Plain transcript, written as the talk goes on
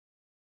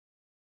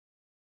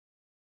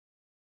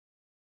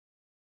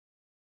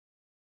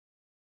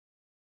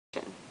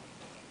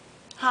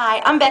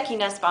Hi, I'm Becky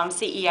Nussbaum,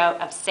 CEO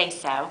of Say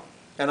So.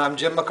 And I'm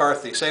Jim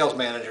McCarthy, sales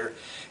manager.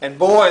 And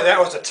boy, that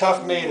was a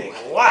tough meeting.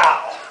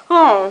 Wow.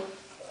 Oh.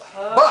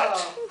 But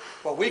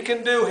what we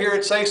can do here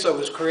at Say So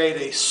is create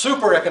a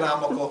super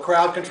economical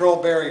crowd control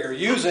barrier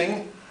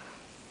using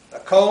a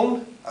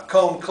cone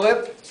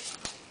clip,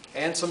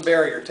 and some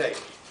barrier tape.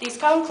 These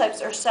cone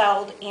clips are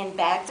sold in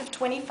bags of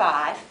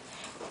 25.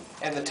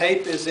 And the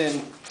tape is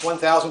in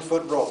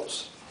 1,000-foot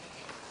rolls.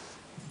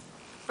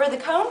 For the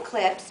cone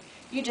clips,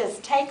 you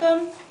just take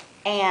them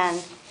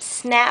and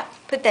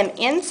put them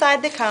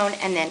inside the cone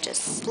and then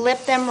just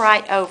slip them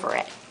right over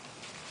it.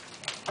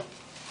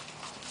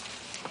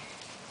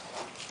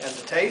 And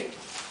the tape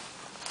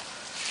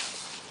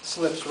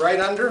slips right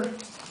under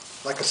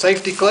like a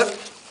safety clip.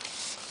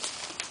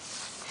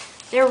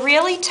 They're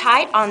really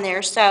tight on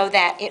there so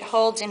that it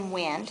holds in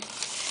wind.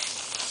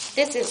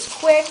 This is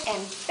quick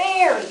and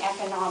very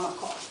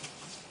economical.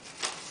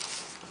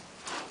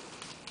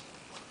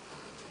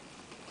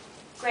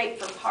 Great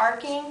for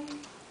parking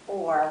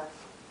or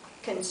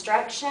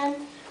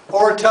construction.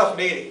 Or tough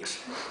meetings.